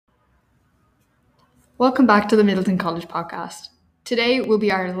Welcome back to the Middleton College podcast. Today will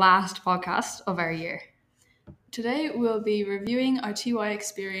be our last podcast of our year. Today we'll be reviewing our TY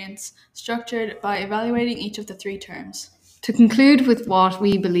experience, structured by evaluating each of the 3 terms. To conclude with what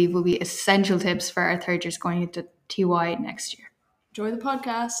we believe will be essential tips for our third years going into TY next year. Enjoy the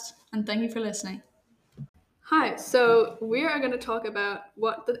podcast and thank you for listening. Hi, so we are going to talk about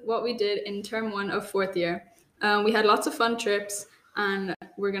what we did in term 1 of 4th year. We had lots of fun trips and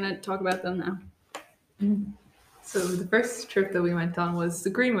we're going to talk about them now. So the first trip that we went on was the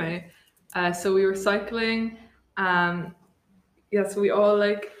Greenway. So we were cycling. So we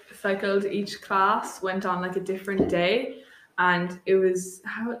all cycled. Each class went on a different day, and it was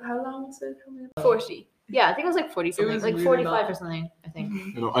how long was it? 40. Yeah, I think it was 40 something, really 45 long. or something, I think.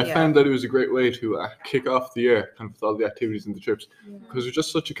 I found that it was a great way to kick off the year, kind of with all the activities and the trips, because it was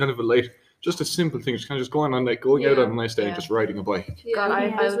just such a kind of just a simple thing, just kind of going on going out on a nice day and just riding a bike. Yeah, God,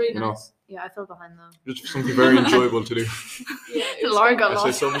 it was really you know, nice. Yeah, I fell behind though. Just something very enjoyable to do. Yeah, it was Laura fun. got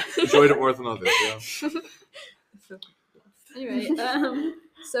I say lost. some enjoyed it more than others. Yeah. Anyway,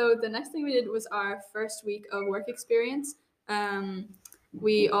 so the next thing we did was our first week of work experience.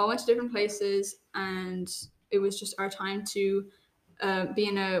 We all went to different places, and it was just our time to be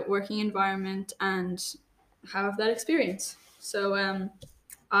in a working environment and have that experience. So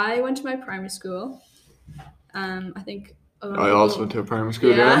I went to my primary school. I think a lot of I also people- went to a primary school.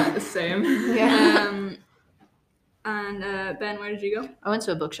 Yeah. Same. Yeah. And Ben, where did you go? I went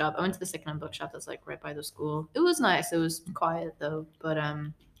to a bookshop. I went to the second-hand bookshop that's right by the school. It was nice. It was quiet though, but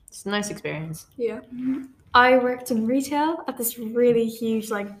it's a nice experience. Yeah. I worked in retail at this really huge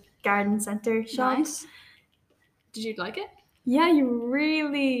garden center shop. Nice. Did you like it? Yeah, you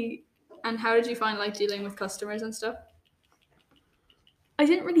really. And how did you find dealing with customers and stuff? I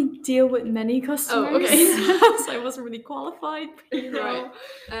didn't really deal with many customers. okay. So I wasn't really qualified. Right.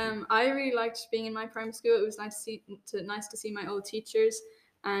 I really liked being in my primary school. It was nice to see my old teachers,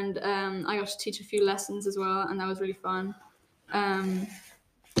 and I got to teach a few lessons as well, and that was really fun.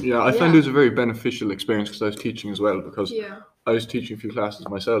 I found it was a very beneficial experience because I was teaching as well. Because I was teaching a few classes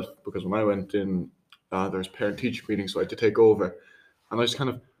myself. Because when I went in, there was parent-teacher meetings, so I had to take over, and I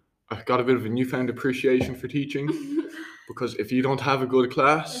got a bit of a newfound appreciation for teaching. Because if you don't have a good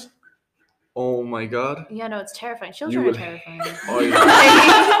class, oh my God. Yeah, no, it's terrifying. Children are terrifying. Just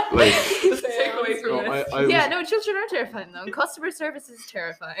take away from it. Children are terrifying though. Customer service is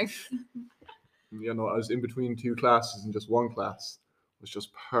terrifying. I was in between 2 classes, and just one class was just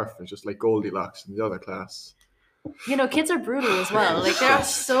perfect, just like Goldilocks in the other class. Kids are brutal as well. They're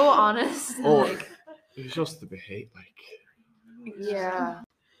so honest. It's just the behavior, Yeah.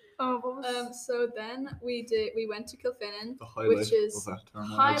 Oh, what was So then we went to Kilfinnan, the highlight which is of that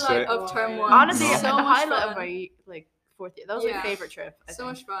term. I would say. highlight of term 1. Honestly, so the much highlight fun. of my 4th year. That was my favorite trip. I So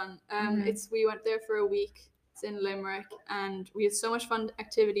think. much fun. We went there for a week. It's in Limerick, and we had so much fun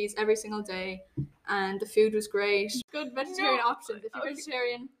activities every single day, and the food was great. Good vegetarian options. If you're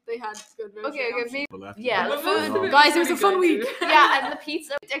vegetarian, they had good vegetarian options. Well, after Yeah, that- the food. Guys, it was a fun week. Yeah, and the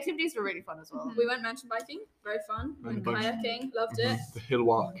pizza activities were really fun as well. We went mountain biking, very fun. Went kayaking, loved it. The hill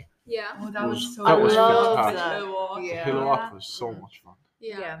walk. Yeah, Oh, that was so That was love fantastic. that. Hill Yeah. The hill walk was so much fun.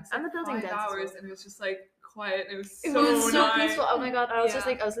 yeah. And the building 5 dance. as hours, well. and it was just quiet. And it was It so was so nice. peaceful. Oh my God, I was just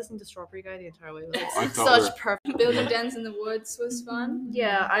Yeah. I was listening to Strawberry Guy the entire way. It was I thought such perfect. Building dens in the woods was fun.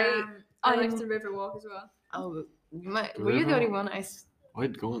 Yeah, I liked the river walk as well. Were you the only one?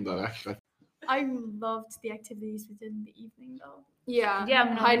 I'd go on that actually. I loved the activities we did in the evening though. Yeah,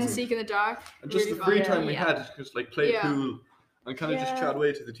 Yeah, hide and seek in the dark. And just really the free fun. time we Yeah. had, just play Yeah. pool and kind of just Yeah. chat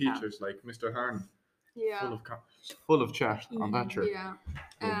away to the teachers, like Mr. Hearn, Yeah, full of chat on that trip. yeah.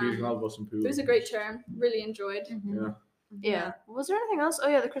 Beating all of us in pool. It was a great term. Really enjoyed. Yeah. Yeah. Was there anything else? Oh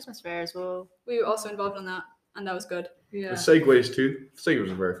yeah, the Christmas fair as well. We were also involved in that, and that was good. Yeah. The segways too. The segways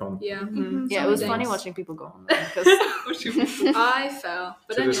were very fun. Yeah, Yeah, it was funny things. watching people go on there because I fell,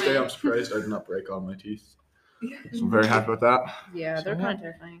 but To this day, anyway. I'm surprised I did not break all my teeth. So I'm very happy about that. yeah, they're kind of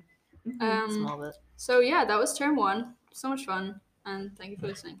terrifying. Small bit. So yeah, that was term 1. So much fun, and thank you for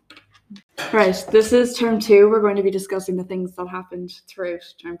listening. Right, this is term 2. We're going to be discussing the things that happened throughout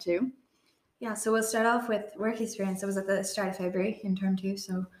term 2. Yeah, so we'll start off with work experience. It was at the start of February in term 2.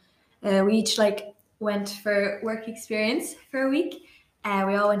 So we each went for work experience for a week.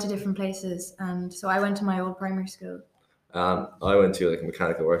 We all went to different places, and so I went to my old primary school. I went to a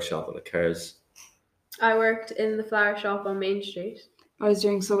mechanical workshop on the cars. I worked in the flower shop on Main Street. I was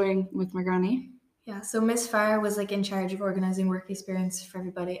doing sewing with my granny. Yeah, so Miss Farr was like in charge of organizing work experience for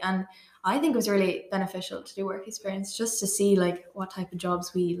everybody, and I think it was really beneficial to do work experience just to see like what type of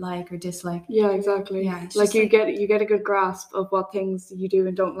jobs we like or dislike. Yeah, exactly. Yeah, it's like just you like- get a good grasp of what things you do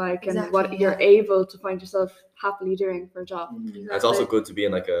and don't like, and what Exactly, you're able to find yourself happily doing for a job. It's also good to be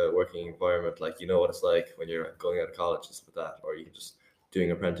in like a working environment, like you know what it's like when you're going out of college and stuff like that, or you can just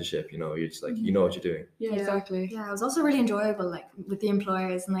doing apprenticeship, you know, you're just like you know what you're doing. Yeah, Yeah. exactly. Yeah, it was also really enjoyable, like with the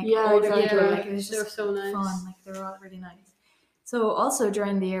employers and like Yeah, older exactly. people. Like it was They were just so nice. fun. Like they were all really nice. So also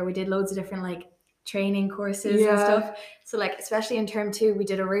during the year we did loads of different like training courses and Yeah. stuff. So like especially in term 2 we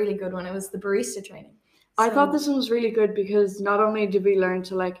did a really good one. It was the barista training. I So- thought this one was really good because not only did we learn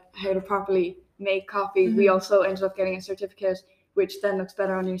to like how to properly make coffee, we also ended up getting a certificate, which then looks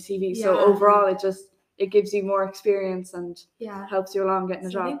better on your CV. So Yeah. overall, it gives you more experience and yeah. helps you along getting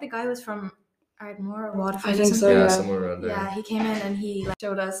a So I job. think the guy was from Ardmore or Waterford. I or think so, something. Yeah, yeah. somewhere around there. Yeah, he came in and he like,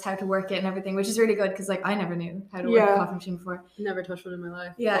 showed us how to work it and everything, which is really good because like I never knew how to work Yeah. a coffee machine before. Never touched one in my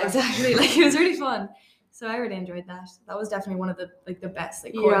life. Yeah, Or- exactly. Like it was really fun. So I really enjoyed that. That was definitely one of the like the best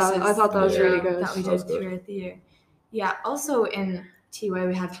like Yeah, courses. I thought that was Yeah. really good. that we That was did good. throughout the year. Yeah. Also in TY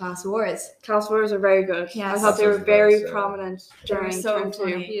we had class wars. Class wars are very good. Yeah, I thought they Class were wars are very nice, yeah. prominent They were during so term 2.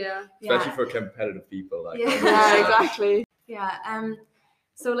 funny. Yeah. Especially Yeah. for competitive people. Like, Yeah. Yeah, exactly. Yeah.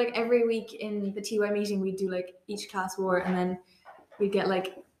 So like every week in the TY meeting we'd do like each class war and then we'd get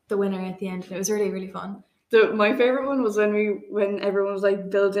like the winner at the end. And it was really, really fun. My favorite one was when everyone was like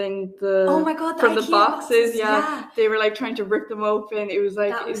building the Oh my god, from the IKEA boxes. Yeah, Yeah. they were like trying to rip them open. It was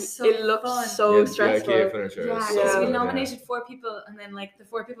like That was so it looked fun. so yeah, stressful. The IKEA furniture Yeah, is so so we good, nominated 4 people, and then like the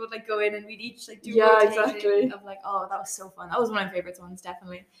 4 people would like go in, and we'd each like do Yeah, rotating exactly. of like, oh, that was so fun. That was one of my favorites ones,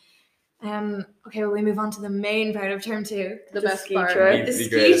 definitely. Okay, well we move on to the main part of term 2, The The best ski part. trip. The The ski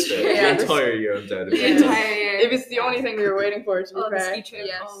greatest trip. day. Yeah. The entire year I'm dead. the entire year. It was the only thing we were waiting for, to be Oh, the fair. ski trip.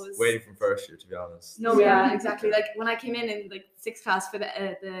 Yes. Always. Waiting from first year, to be honest. No, Yeah. yeah, exactly. Like when I came in like 6th class for the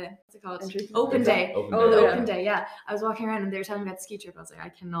what's it called? Entry. Open day. Open Oh, day. The yeah. open day. Yeah, I was walking around and they were telling me about the ski trip. I was like, I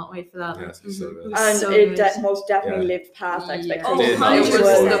cannot wait for that. Yeah, it's so good. It was And so it good. most definitely Yeah. lived past Yeah. expectations. Oh, It it was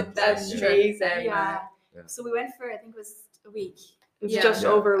was the best trip amazing. ever. Yeah. Yeah. So we went for I think it was a week. It was Yeah. just Yeah.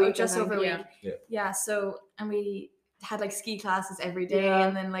 over a Oh, week. just I think. over a week. Yeah. Yeah. So and we had like ski classes every day, Yeah.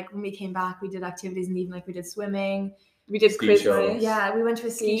 and then like when we came back, we did activities in the evening. Like we did swimming. We did Ski quiz show. nights. Yeah, we went to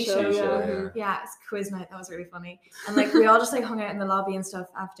a ski show. Ski show, Yeah. yeah. Yeah, it's quiz night. That was really funny. And like we all just like hung out in the lobby and stuff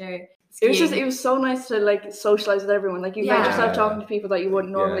after. It was so nice to like socialize with everyone. Like you Yeah. find yourself talking to people that you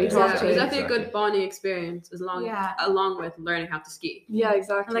wouldn't normally Yeah, talk Yeah, to. it was Yeah. definitely a good bonding experience Yeah. along with learning how to ski. Yeah,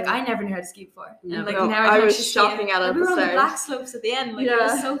 exactly. And like I never knew how to ski before. No. And like No, now I can was actually ski, and, shocking at it like, at we the were on the start. black slopes at the end. Like it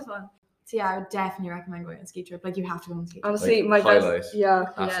was Yeah. so fun. So yeah, I would definitely recommend going on a ski trip. Like you have to go on a ski trip. Honestly, Like, my highlight. best. Yeah.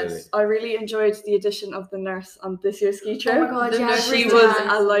 Absolutely. Yes. I really enjoyed the addition of the nurse on this year's ski trip. Oh my god, The yeah, nurse She was was nice.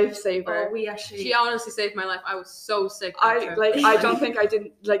 a lifesaver. Oh, we actually. She honestly saved my life. I was so sick. that I trip. don't think I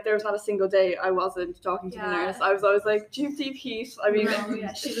didn't like. There was not a single day I wasn't talking to the Yeah. nurse. I was always like, "Do you deep heat?" I mean, No,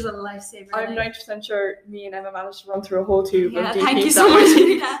 yeah, she was a lifesaver. I'm like- 90% sure me and Emma managed to run through a whole tube Yeah, of deep thank heat you that so much.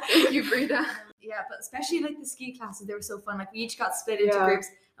 week. Yeah. Thank you, Brita. Yeah, but especially like the ski classes, they were so fun. Like we each got split into Yeah. groups,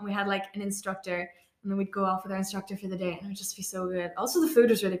 and we had like an instructor, and then we'd go off with our instructor for the day, and it would just be so good. Also, the food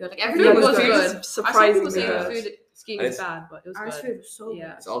was really good. Like everything Food was was good. good. It I was saw people surprisingly saying good. the food skiing And was it's- bad, but it was Ours good. food was so Yeah.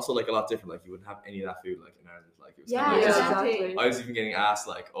 good. It's also like a lot different. Like you wouldn't have any of that food like in Ireland. Like it was Yeah, kind of Yeah, exactly. exactly. I was even getting asked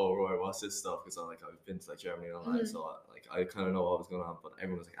like, "Oh, Roy, what's this stuff?" Because I've been to like Germany and all that, Mhm. so like I kind of know what was going on. But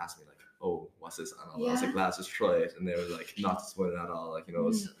everyone was like asking me like, "Oh, what's this?" And I was Yeah. like, "Let's just try it." And they were like, not disappointed at all. Like you know, it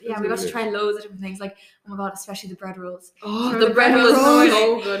was, Yeah, we got to try loads of different things. Like, oh my god, especially the bread rolls. Oh, The bread was rolls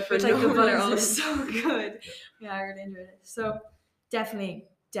so good for With like the no butter, reason. it was so good. Yeah, I really enjoyed it. So definitely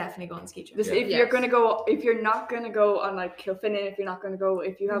go on ski trip. This, Yeah. if you're gonna go, if you're not gonna go on like Kilfinnan, if you're not gonna go,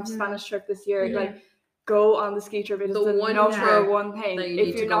 if you have Mhm. Spanish trip this year, Yeah. like go on the ski trip. It is The the one number trip one thing. that you If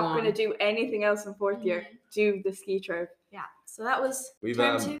need to you're go not gonna on. do anything else in fourth year, do the ski trip. Yeah. So that was we've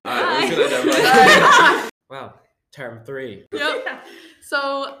term 2. alright, Bye. we're gonna Wow, term 3. Yep.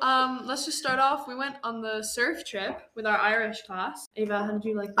 So let's just start off. We went on the surf trip with our Irish class. Ava, how did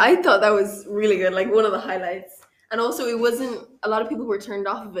you like that? I thought that was really good, like one of the highlights. And also, it wasn't a lot of people were turned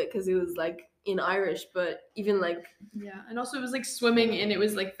off of it because it was like in Irish, but even like Yeah, and also it was like swimming and it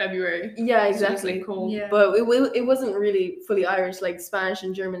was like February. yeah, So it was, like, exactly. cold. Yeah. But it wasn't really fully Irish. Like Spanish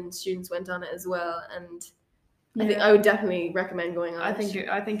and German students went on it as well, and I think I would definitely recommend going on. I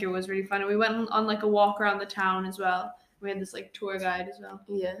think it was really fun. And we went on like a walk around the town as well. We had this like tour guide as well.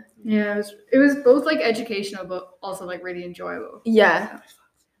 yeah, Yeah, it was both like educational but also like really enjoyable. yeah.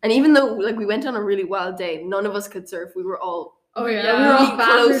 And even though like we went on a really wild day, none of us could surf. We were all Oh we yeah, were all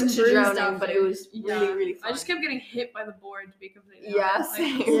battered and close to bruised drowning, but after. it was really Yeah. really fun. I just kept getting hit by the board to be completely Yeah, honest.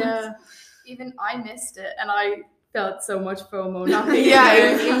 same. Yeah. even I missed it, and I felt so much FOMO not being Yeah,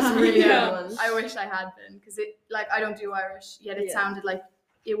 there. it was really Yeah. fun. I wish I had been, because it, like, I don't do Irish, yet it Yeah. sounded like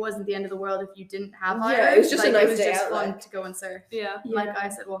it wasn't the end of the world if you didn't have Yeah, Irish. it was just a like, nice it was day just out, fun like. to go and surf. Yeah. Like I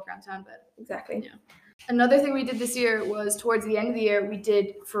said, walk around town, but Exactly. yeah. Another thing we did this year was towards the end of the year, we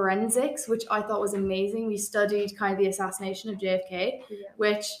did forensics, which I thought was amazing. We studied kind of the assassination of JFK,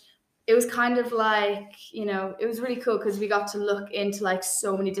 which it was kind of like, you know, it was really cool because we got to look into like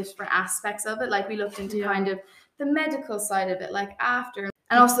so many different aspects of it. Like we looked into kind of the medical side of it, like after.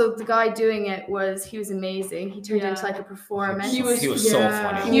 And also the guy doing it he was amazing. He turned into like a performance. He was so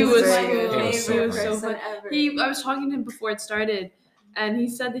funny. He was my so funny. I was talking to him before it started, and he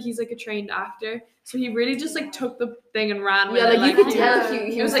said that he's like a trained actor, so he really just like took the thing and ran with Yeah, it. like you could tell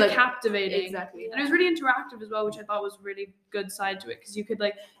he it was like like captivating. Exactly. And it was really interactive as well, which I thought was really good side to it, because you could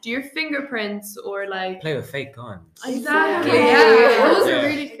like do your fingerprints or like Play with fake guns. exactly. Yeah. It was Yeah.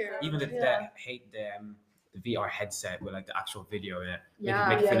 really cool. Even the VR headset with like the actual video in it. Yeah.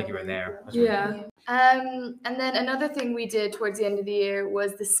 Make it feel like you were there. That's really Yeah. cool. And then another thing we did towards the end of the year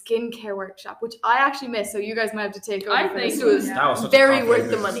was the skincare workshop, which I actually missed. So you guys might have to take over. I for think this it was one. That was such a very confidence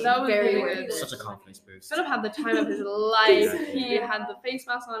worth the boost. money. That was Very really worth good. it. Such a confidence boost. Philip had the time of his life. Yeah. He had the face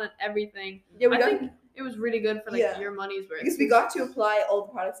mask on and everything. Yeah, we I got think it was really good for like Yeah. your money's worth. because we got to apply all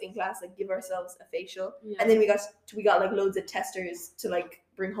the products in class, like give ourselves a facial, Yeah. and then we got like loads of testers to like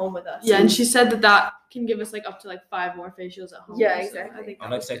bring home with us. Yeah, and she said that can give us like up to like 5 more facials at home. Yeah, so exactly. I think I'd that like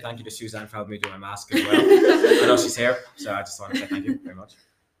to was say good. thank you to Suzanne for helping me do my mask as well. I know she's here, so I just want to say thank you very much.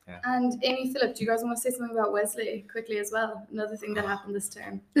 And Amy, Philip, do you guys want to say something about Wesley quickly as well? Another thing that happened this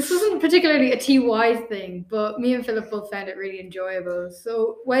term. This wasn't particularly a TY thing, but me and Philip both found it really enjoyable.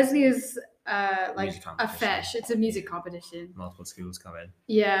 So Wesley is like Music a competition. fesh. It's a music competition. Multiple schools come in.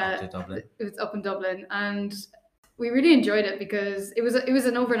 Yeah, Up to Dublin. it's up in Dublin, and we really enjoyed it because it was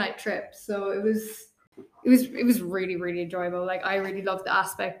an overnight trip. So it was really, really enjoyable. Like I really loved the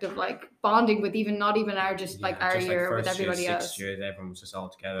aspect of like bonding with not even our our year, with first year, everybody else. 6th year, everyone was just all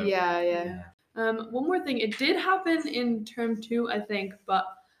together. Yeah. One more thing, it did happen in term 2, I think, but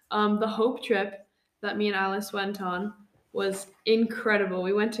the Hope trip that me and Alice went on was incredible.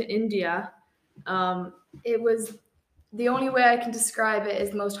 We went to India. It was the only way I can describe it is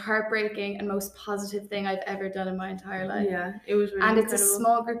the most heartbreaking and most positive thing I've ever done in my entire life. Yeah, it was really And incredible. it's a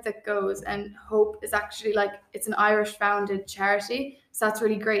small group that goes, and Hope is actually like, it's an Irish founded charity. So that's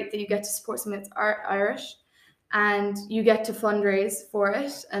really great that you get to support something that's Irish, and you get to fundraise for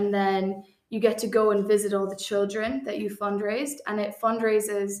it. And then you get to go and visit all the children that you fundraised, and it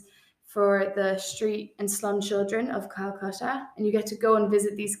fundraises for the street and slum children of Calcutta. And you get to go and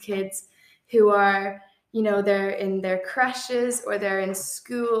visit these kids who are, you know, they're in their creches or they're in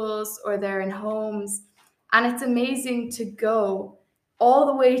schools or they're in homes. And it's amazing to go all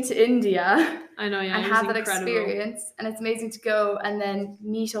the way to India I know, yeah, and it was have that incredible. experience. And it's amazing to go and then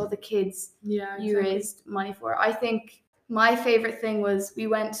meet all the kids Yeah, you exactly. raised money for. I think my favorite thing was we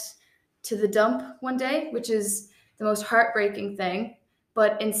went to the dump one day, which is the most heartbreaking thing.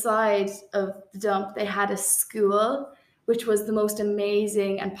 But inside of the dump, they had a school, which was the most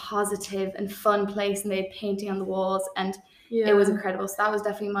amazing and positive and fun place. And they had painting on the walls, and it was incredible. So that was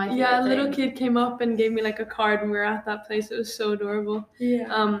definitely my favorite Yeah, a little thing. kid came up and gave me like a card when we were at that place. It was so adorable.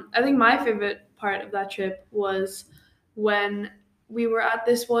 Yeah. I think my favorite part of that trip was when we were at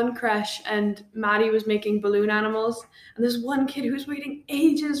this one creche and Maddie was making balloon animals, and this one kid who was waiting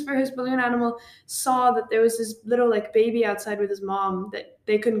ages for his balloon animal saw that there was this little like baby outside with his mom that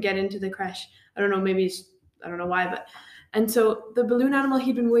they couldn't get into the creche. I don't know, I don't know why, but and so the balloon animal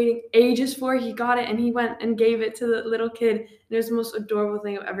he'd been waiting ages for, he got it and he went and gave it to the little kid, and it was the most adorable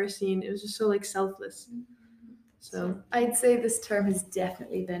thing I've ever seen. It was just so like selfless. So I'd say this term has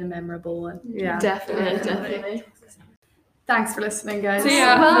definitely been a memorable one. yeah, Definitely. Thanks for listening, guys. See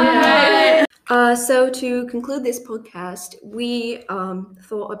ya. Bye. So to conclude this podcast, we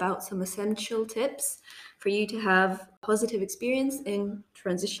thought about some essential tips for you to have positive experience in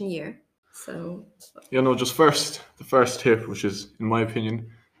transition year. So Just the first tip, which is, in my opinion,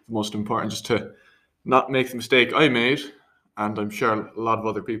 the most important, just to not make the mistake I made, and I'm sure a lot of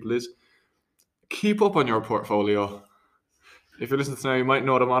other people is, keep up on your portfolio. If you're listening to now, you might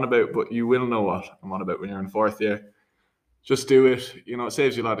know what I'm on about, but you will know what I'm on about when you're in 4th year. Just do it. It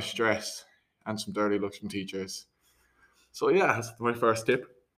saves you a lot of stress and some dirty looks from teachers. So yeah, that's my first tip.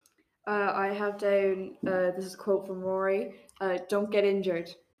 I have down, this is a quote from Rory, don't get injured.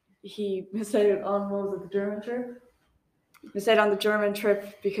 He missed out on the German trip. Missed out on the German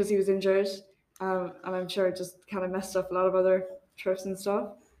trip because he was injured. And I'm sure it just kind of messed up a lot of other trips and stuff.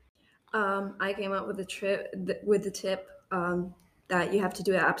 I came up with the tip that you have to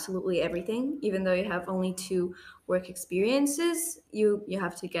do absolutely everything, even though you have only 2 work experiences. You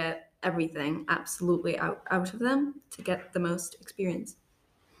have to get everything absolutely out of them to get the most experience.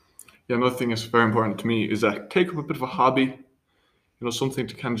 Yeah, another thing that's very important to me is that take up a bit of a hobby. You know, something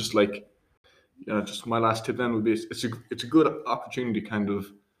to kind of just like, just my last tip then would be it's a good opportunity kind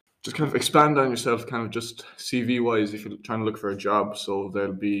of expand on yourself, kind of just CV wise if you're trying to look for a job. So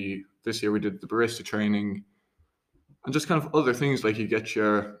there'll be, this year we did the barista training and just kind of other things like you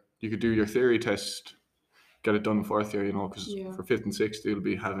could do your theory test, get it done in 4th year, because for 5th and 6th you'll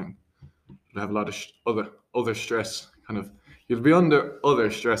have a lot of other stress, kind of, you'll be under other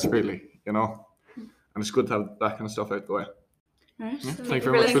stress really, and it's good to have that kind of stuff out the way. Right. Yeah. Thank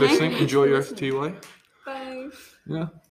you very much for listening. Enjoy your TY. Bye. Yeah.